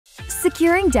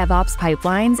Securing DevOps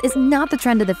pipelines is not the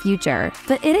trend of the future,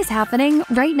 but it is happening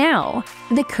right now.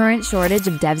 The current shortage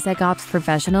of DevSecOps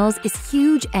professionals is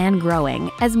huge and growing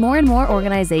as more and more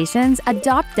organizations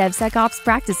adopt DevSecOps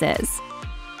practices.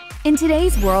 In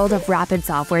today's world of rapid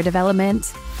software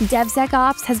development,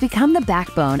 DevSecOps has become the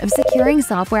backbone of securing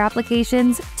software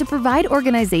applications to provide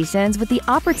organizations with the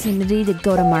opportunity to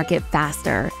go to market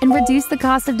faster and reduce the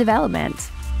cost of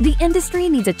development. The industry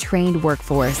needs a trained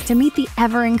workforce to meet the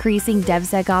ever-increasing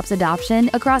DevSecOps adoption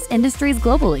across industries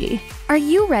globally. Are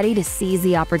you ready to seize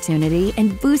the opportunity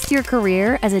and boost your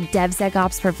career as a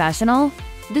DevSecOps professional?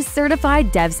 The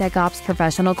Certified DevSecOps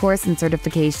Professional course and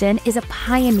certification is a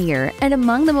pioneer and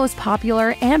among the most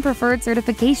popular and preferred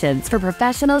certifications for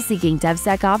professionals seeking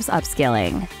DevSecOps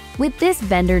upskilling. With this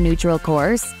vendor-neutral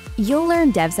course, you'll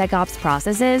learn DevSecOps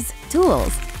processes,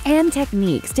 tools, and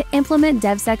techniques to implement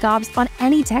DevSecOps on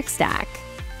any tech stack.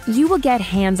 You will get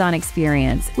hands-on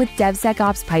experience with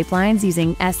DevSecOps pipelines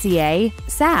using SCA,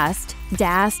 SAST,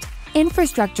 DAST,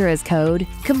 infrastructure as code,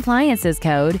 compliance as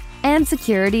code, and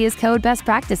security as code best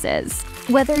practices.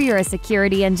 Whether you're a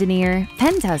security engineer,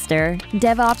 pen tester,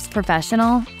 DevOps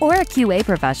professional, or a QA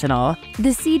professional, the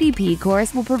CDP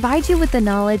course will provide you with the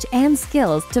knowledge and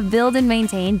skills to build and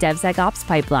maintain DevSecOps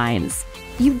pipelines.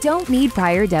 You don't need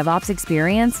prior DevOps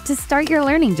experience to start your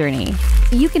learning journey.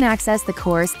 You can access the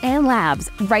course and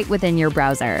labs right within your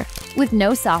browser. With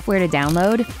no software to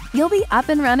download, you'll be up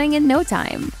and running in no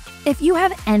time. If you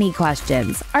have any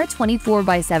questions, our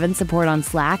 24/7 support on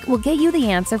Slack will get you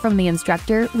the answer from the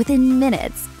instructor within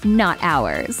minutes, not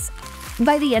hours.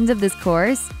 By the end of this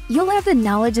course, you'll have the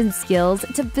knowledge and skills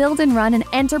to build and run an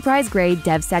enterprise-grade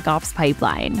DevSecOps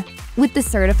pipeline. With the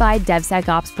Certified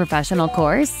DevSecOps Professional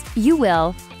course, you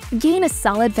will gain a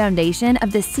solid foundation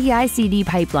of the CI/CD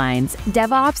pipelines,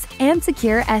 DevOps, and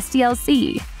secure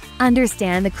SDLC.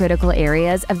 Understand the critical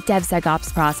areas of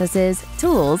DevSecOps processes,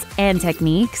 tools, and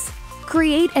techniques.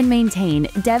 Create and maintain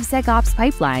DevSecOps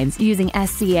pipelines using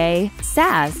SCA,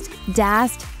 SAST,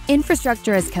 DAST,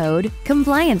 infrastructure as code,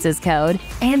 compliance as code,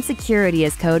 and security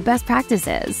as code best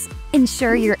practices.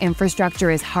 Ensure your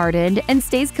infrastructure is hardened and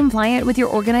stays compliant with your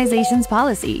organization's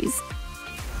policies.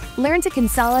 Learn to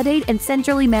consolidate and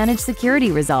centrally manage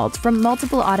security results from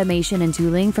multiple automation and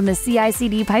tooling from the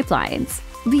CI/CD pipelines.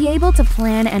 Be able to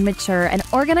plan and mature an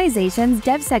organization's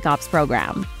DevSecOps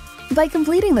program. By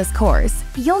completing this course,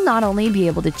 you'll not only be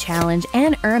able to challenge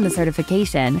and earn the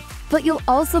certification, but you'll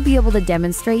also be able to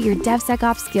demonstrate your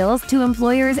DevSecOps skills to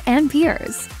employers and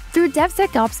peers. Through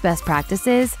DevSecOps best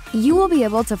practices, you will be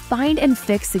able to find and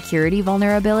fix security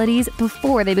vulnerabilities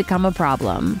before they become a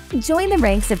problem. Join the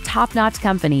ranks of top-notch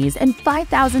companies and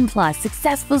 5,000+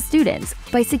 successful students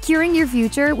by securing your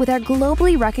future with our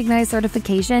globally recognized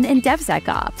certification in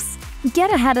DevSecOps.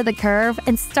 Get ahead of the curve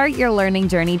and start your learning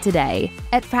journey today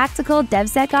at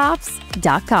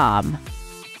practicaldevsecops.com.